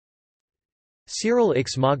Cyril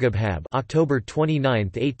IX Moghabghab, October 29,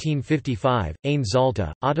 1855, Ain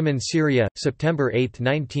Zalta, Ottoman Syria, September 8,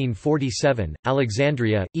 1947,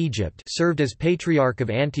 Alexandria, Egypt, served as Patriarch of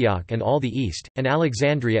Antioch and all the East, and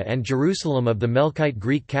Alexandria and Jerusalem of the Melkite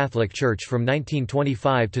Greek Catholic Church from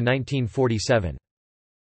 1925 to 1947.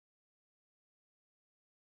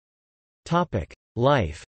 Topic: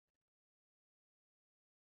 Life.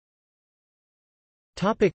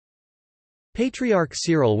 Topic: Patriarch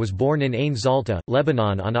Cyril was born in Ain Zalta,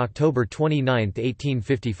 Lebanon on October 29,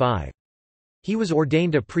 1855. He was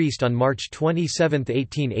ordained a priest on March 27,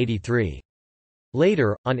 1883.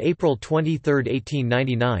 Later, on April 23,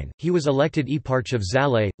 1899, he was elected Eparch of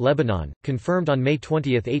Zaleh, Lebanon, confirmed on May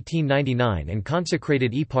 20, 1899 and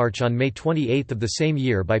consecrated Eparch on May 28 of the same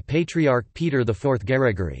year by Patriarch Peter IV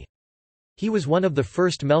Gregory. He was one of the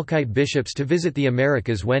first Melkite bishops to visit the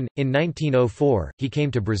Americas when, in 1904, he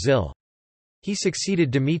came to Brazil. He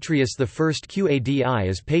succeeded Demetrius I Qadi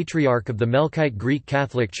as Patriarch of the Melkite Greek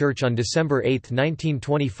Catholic Church on December 8,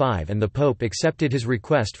 1925, and the Pope accepted his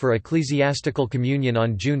request for ecclesiastical communion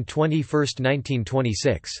on June 21,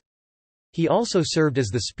 1926. He also served as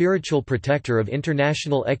the spiritual protector of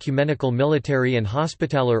International Ecumenical Military and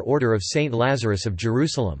Hospitaller Order of St. Lazarus of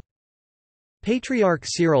Jerusalem. Patriarch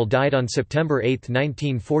Cyril died on September 8,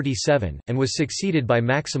 1947, and was succeeded by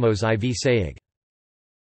Maximos IV Sayeg.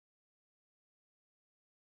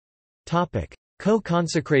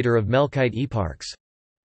 Co-consecrator of Melkite eparchs.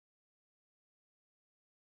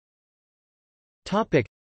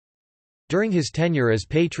 During his tenure as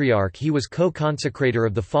Patriarch he was co-consecrator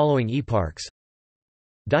of the following eparchs: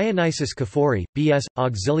 Dionysius Kafori, B.S.,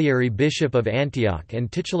 Auxiliary Bishop of Antioch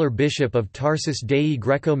and titular Bishop of Tarsus Dei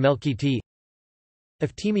Greco-Melkiti;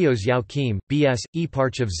 Eftimios Joachim, B.S.,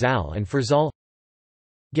 Eparch of Zal and Ferzal;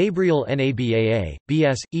 Gabriel Nabaa,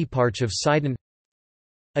 B.S., Eparch of Sidon;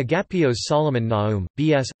 Agapios Solomon Naum,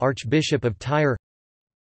 B.S., Archbishop of Tyre;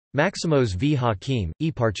 Maximos V. Hakim,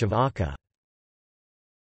 Eparch of Akka.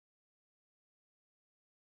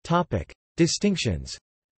 Distinctions.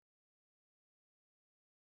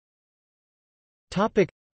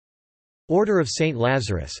 Order of St.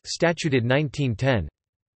 Lazarus, statuted 1910.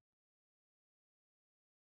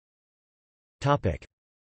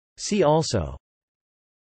 See also.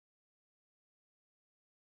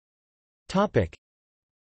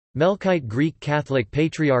 Melkite Greek Catholic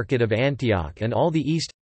Patriarchate of Antioch and all the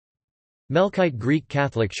East. Melkite Greek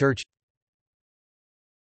Catholic Church.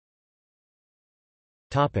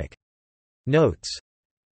 Notes.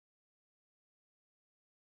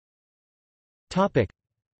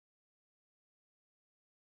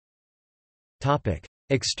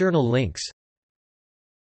 External links.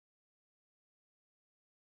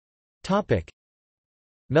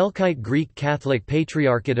 Melkite Greek Catholic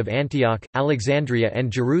Patriarchate of Antioch, Alexandria and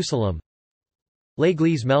Jerusalem.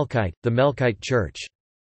 L'Église Melkite, the Melkite Church.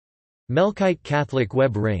 Melkite Catholic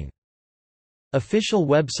Web Ring. Official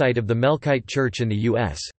website of the Melkite Church in the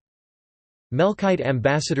U.S. Melkite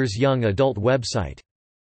Ambassadors Young Adult website.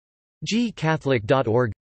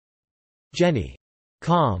 gcatholic.org.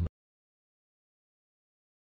 Jenny.com